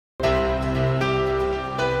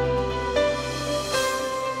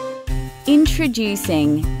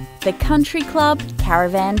Introducing the Country Club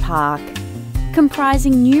Caravan Park,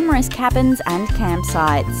 comprising numerous cabins and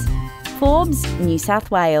campsites. Forbes, New South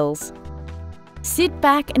Wales. Sit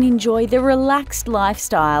back and enjoy the relaxed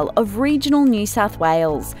lifestyle of regional New South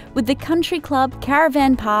Wales with the Country Club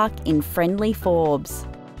Caravan Park in friendly Forbes.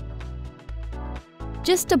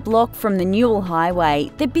 Just a block from the Newell Highway,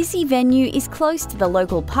 the busy venue is close to the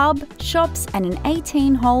local pub, shops and an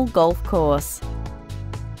 18-hole golf course.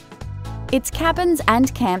 Its cabins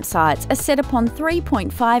and campsites are set upon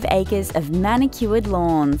 3.5 acres of manicured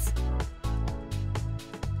lawns.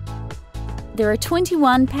 There are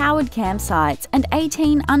 21 powered campsites and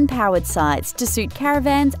 18 unpowered sites to suit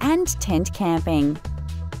caravans and tent camping.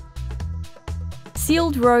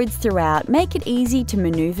 Sealed roads throughout make it easy to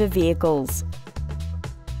manoeuvre vehicles.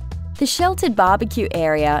 The sheltered barbecue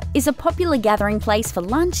area is a popular gathering place for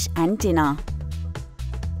lunch and dinner.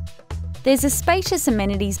 There's a spacious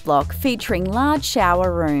amenities block featuring large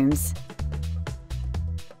shower rooms.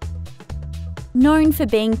 Known for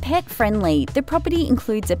being pet-friendly, the property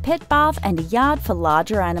includes a pet bath and a yard for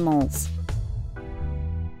larger animals.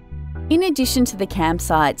 In addition to the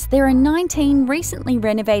campsites, there are 19 recently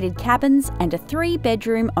renovated cabins and a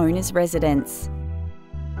 3-bedroom owner's residence.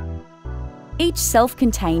 Each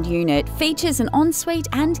self-contained unit features an ensuite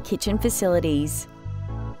and kitchen facilities.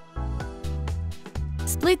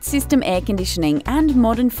 Split system air conditioning and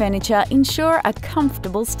modern furniture ensure a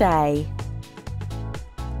comfortable stay.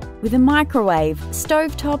 With a microwave,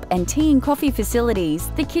 stovetop and tea and coffee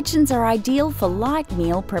facilities, the kitchens are ideal for light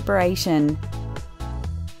meal preparation.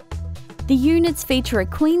 The units feature a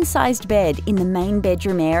queen-sized bed in the main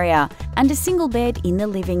bedroom area and a single bed in the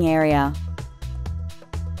living area.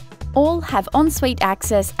 All have ensuite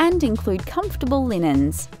access and include comfortable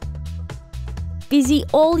linens. Busy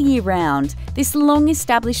all year round, this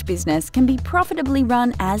long-established business can be profitably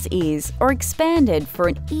run as is or expanded for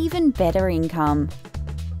an even better income.